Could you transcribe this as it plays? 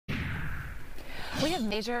We have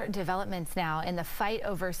major developments now in the fight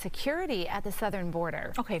over security at the southern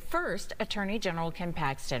border. Okay, first, Attorney General Ken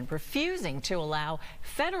Paxton refusing to allow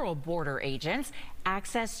federal border agents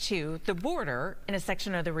access to the border in a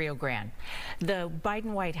section of the Rio Grande. The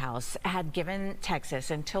Biden White House had given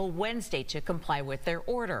Texas until Wednesday to comply with their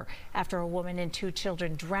order after a woman and 2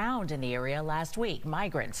 children drowned in the area last week,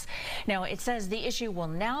 migrants. Now, it says the issue will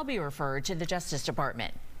now be referred to the Justice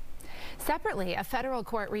Department. Separately, a federal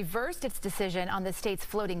court reversed its decision on the state's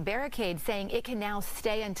floating barricade, saying it can now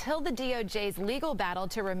stay until the DOJ's legal battle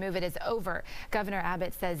to remove it is over. Governor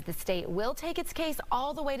Abbott says the state will take its case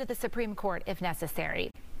all the way to the Supreme Court if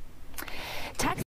necessary.